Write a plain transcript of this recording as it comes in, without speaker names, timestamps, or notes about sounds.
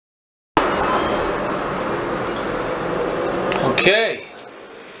Okay,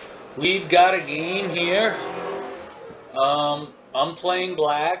 we've got a game here. I'm playing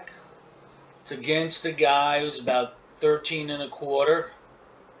black. It's against a guy who's about 13 and a quarter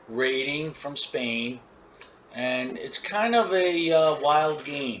rating from Spain, and it's kind of a wild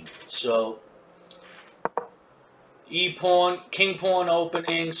game. So, E pawn, king pawn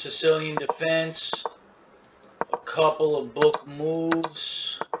opening, Sicilian defense, a couple of book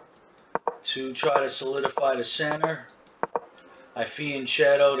moves to try to solidify the center. I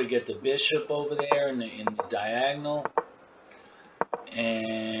fianchetto to get the bishop over there in the diagonal,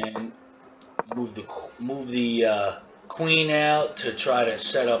 and move the queen out to try to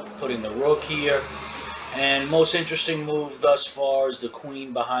set up putting the rook here. And most interesting move thus far is the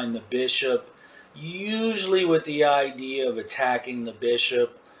queen behind the bishop, usually with the idea of attacking the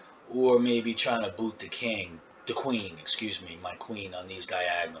bishop or maybe trying to boot the queen, excuse me, my queen on these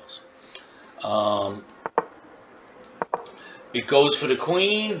diagonals. It goes for the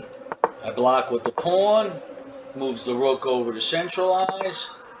queen. I block with the pawn. Moves the rook over to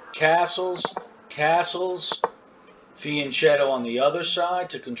centralize. Castles. Castles. Fianchetto on the other side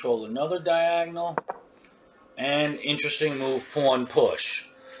to control another diagonal. And interesting move, pawn push.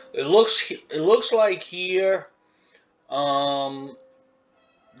 It looks like here that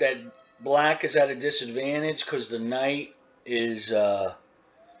black is at a disadvantage because the knight is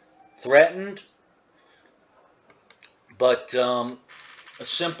threatened. But a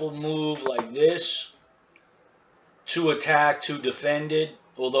simple move like this, to attack, to defend it,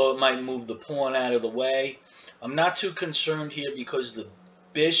 although it might move the pawn out of the way. I'm not too concerned here because the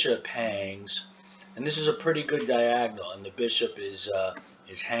bishop hangs, and this is a pretty good diagonal, and the bishop is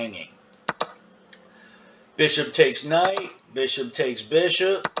hanging. Bishop takes knight, bishop takes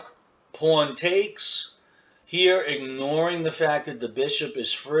bishop, pawn takes. Here, ignoring the fact that the bishop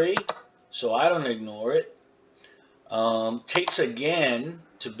is free, so I don't ignore it. Takes again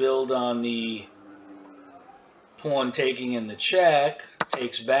to build on the pawn taking in the check.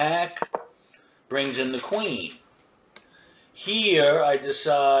 Takes back, brings in the queen. Here I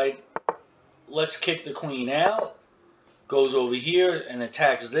decide, let's kick the queen out. Goes over here and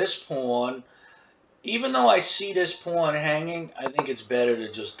attacks this pawn. Even though I see this pawn hanging, I think it's better to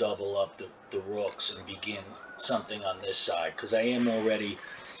just double up the rooks and begin something on this side, because I am already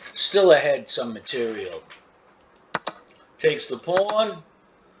still ahead some material. Takes the pawn,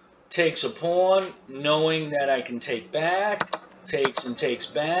 takes a pawn, knowing that I can take back, takes and takes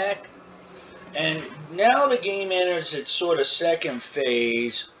back. And now the game enters its sort of second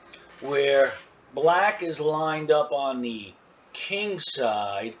phase where black is lined up on the king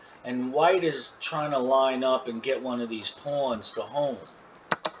side and white is trying to line up and get one of these pawns to home.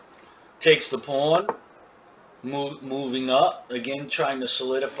 Takes the pawn, moving up, again trying to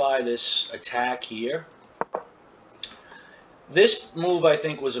solidify this attack here. This move, I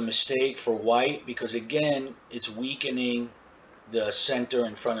think, was a mistake for white because, again, it's weakening the center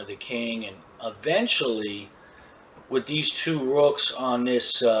in front of the king. And eventually, with these two rooks on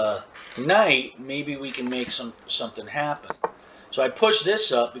this knight, maybe we can make something happen. So I push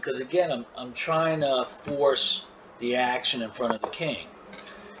this up because, again, I'm trying to force the action in front of the king.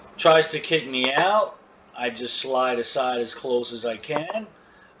 Tries to kick me out. I just slide aside as close as I can.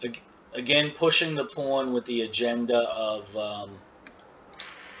 Again, pushing the pawn with the agenda of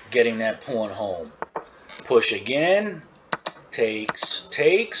getting that pawn home. Push again. Takes.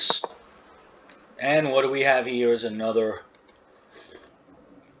 And what do we have here is another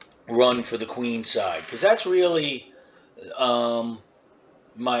run for the queen side. Because that's really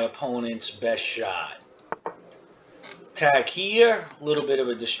my opponent's best shot. Attack here. A little bit of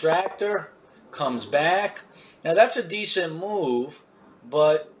a distractor. Comes back. Now that's a decent move,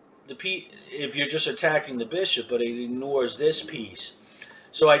 but if you're just attacking the bishop, but it ignores this piece.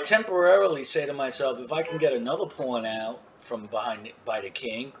 So I temporarily say to myself, if I can get another pawn out from behind by the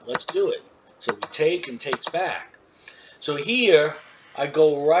king, let's do it. So we take and takes back. So here I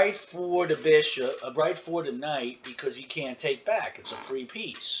go right for the bishop, right for the knight, because he can't take back. It's a free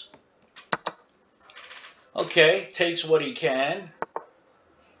piece. Okay, takes what he can.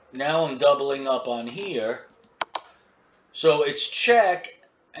 Now I'm doubling up on here. So it's check.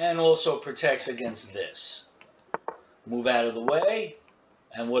 And also protects against this. Move out of the way.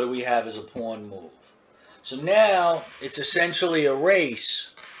 And what do we have as a pawn move? So now it's essentially a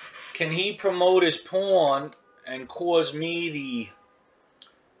race. Can he promote his pawn and cause me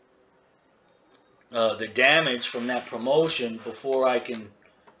the damage from that promotion before I can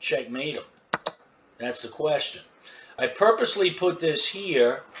checkmate him? That's the question. I purposely put this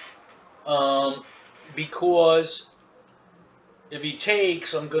here because if he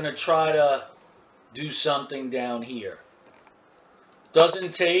takes, I'm going to try to do something down here.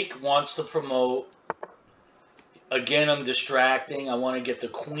 Doesn't take, wants to promote. Again, I'm distracting. I want to get the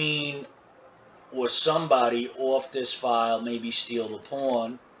queen or somebody off this file, maybe steal the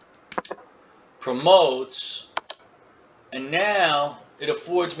pawn. Promotes, and now it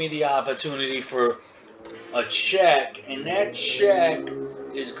affords me the opportunity for a check, and that check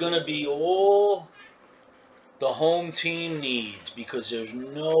is going to be all the home team needs because there's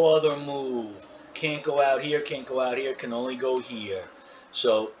no other move. Can't go out here, can't go out here, can only go here.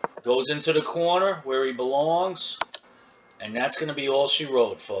 So goes into the corner where he belongs, and that's going to be all she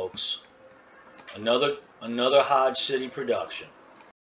wrote, folks. Another Hodge City production.